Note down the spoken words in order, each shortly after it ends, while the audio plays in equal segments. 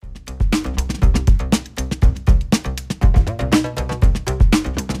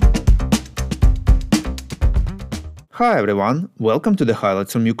Hi everyone, welcome to the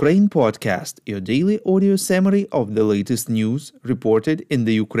Highlights from Ukraine podcast, your daily audio summary of the latest news reported in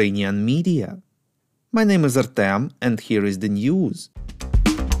the Ukrainian media. My name is Artem and here is the news.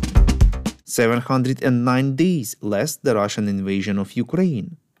 709 days less the Russian invasion of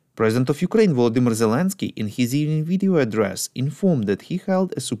Ukraine. President of Ukraine Volodymyr Zelenskyy in his evening video address informed that he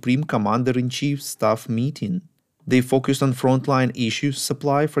held a Supreme Commander-in-Chief staff meeting. They focused on frontline issues,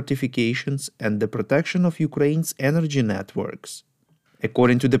 supply fortifications, and the protection of Ukraine's energy networks.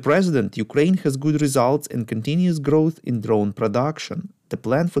 According to the president, Ukraine has good results and continuous growth in drone production. The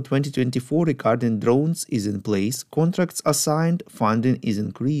plan for 2024 regarding drones is in place, contracts are signed, funding is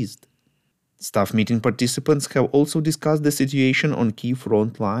increased. Staff meeting participants have also discussed the situation on key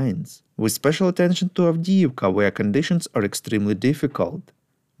front lines, with special attention to Avdiivka, where conditions are extremely difficult.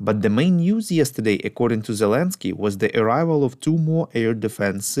 But the main news yesterday, according to Zelenskyy, was the arrival of 2 more air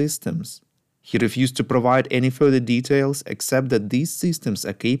defense systems. He refused to provide any further details except that these systems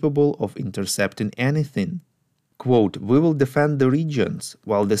are capable of intercepting anything. Quote, "We will defend the regions.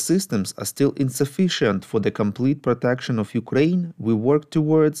 While the systems are still insufficient for the complete protection of Ukraine, we work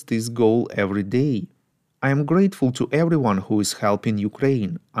towards this goal every day. I am grateful to everyone who is helping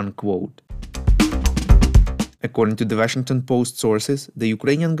Ukraine." Unquote. According to the Washington Post sources, the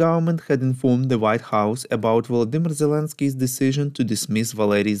Ukrainian government had informed the White House about Volodymyr Zelenskyy's decision to dismiss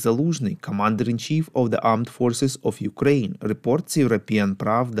Valery Zaluzhny, Commander-in-Chief of the Armed Forces of Ukraine, reports European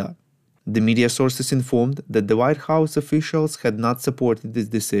Pravda. The media sources informed that the White House officials had not supported this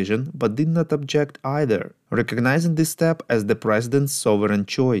decision but did not object either, recognizing this step as the president's sovereign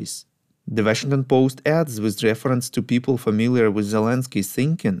choice. The Washington Post adds, with reference to people familiar with Zelensky's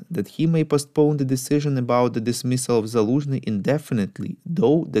thinking, that he may postpone the decision about the dismissal of Zaluzhny indefinitely,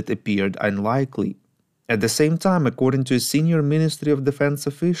 though that appeared unlikely. At the same time, according to a senior Ministry of Defense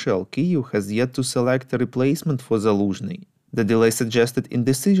official, Kyiv has yet to select a replacement for Zaluzhny. The delay suggested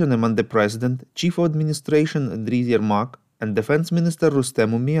indecision among the President, Chief of Administration Andriy Yermak, and Defense Minister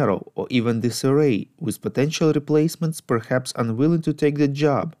Rustem Umerov, or even disarray, with potential replacements perhaps unwilling to take the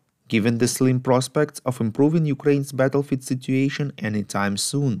job, given the slim prospects of improving Ukraine's battlefield situation anytime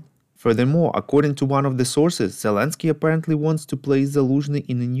soon. Furthermore, according to one of the sources, Zelenskyy apparently wants to place Zaluzhny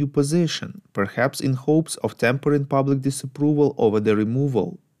in a new position, perhaps in hopes of tempering public disapproval over the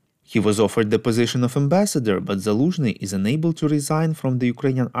removal. He was offered the position of ambassador, but Zaluzhny is unable to resign from the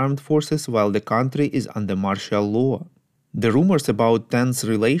Ukrainian armed forces while the country is under martial law. The rumors about tense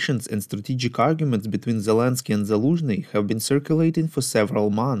relations and strategic arguments between Zelenskyy and Zaluzhny have been circulating for several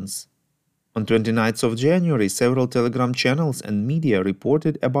months. On 29th of January, several Telegram channels and media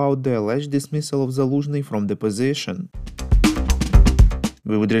reported about the alleged dismissal of Zaluzhny from the position.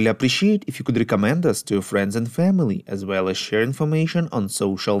 We would really appreciate if you could recommend us to your friends and family, as well as share information on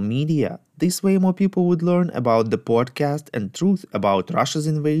social media. This way more people would learn about the podcast and truth about Russia's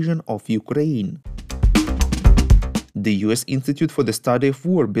invasion of Ukraine. The U.S. Institute for the Study of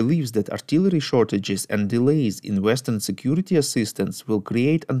War believes that artillery shortages and delays in Western security assistance will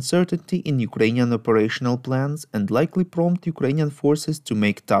create uncertainty in Ukrainian operational plans and likely prompt Ukrainian forces to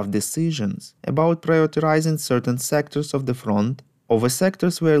make tough decisions about prioritizing certain sectors of the front over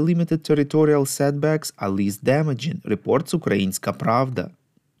sectors where limited territorial setbacks are least damaging, reports Ukrainska Pravda.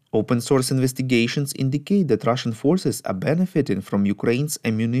 Open-source investigations indicate that Russian forces are benefiting from Ukraine's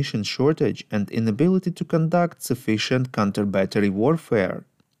ammunition shortage and inability to conduct sufficient counter-battery warfare.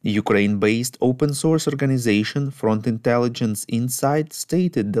 Ukraine-based open-source organization Front Intelligence Insight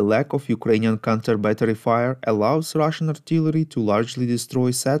stated the lack of Ukrainian counter-battery fire allows Russian artillery to largely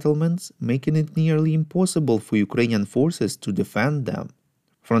destroy settlements, making it nearly impossible for Ukrainian forces to defend them.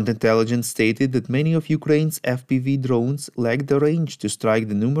 Front Intelligence stated that many of Ukraine's FPV drones lack the range to strike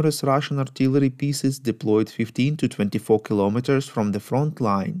the numerous Russian artillery pieces deployed 15 to 24 kilometers from the front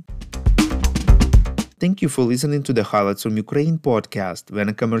line. Thank you for listening to the Highlights from Ukraine podcast. We're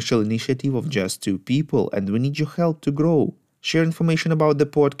a commercial initiative of just 2 people and we need your help to grow. Share information about the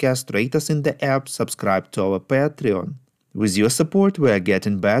podcast, rate us in the app, subscribe to our Patreon. With your support, we are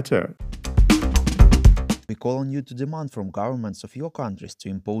getting better. We call on you to demand from governments of your countries to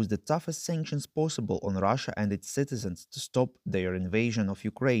impose the toughest sanctions possible on Russia and its citizens to stop their invasion of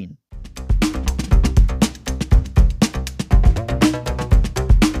Ukraine.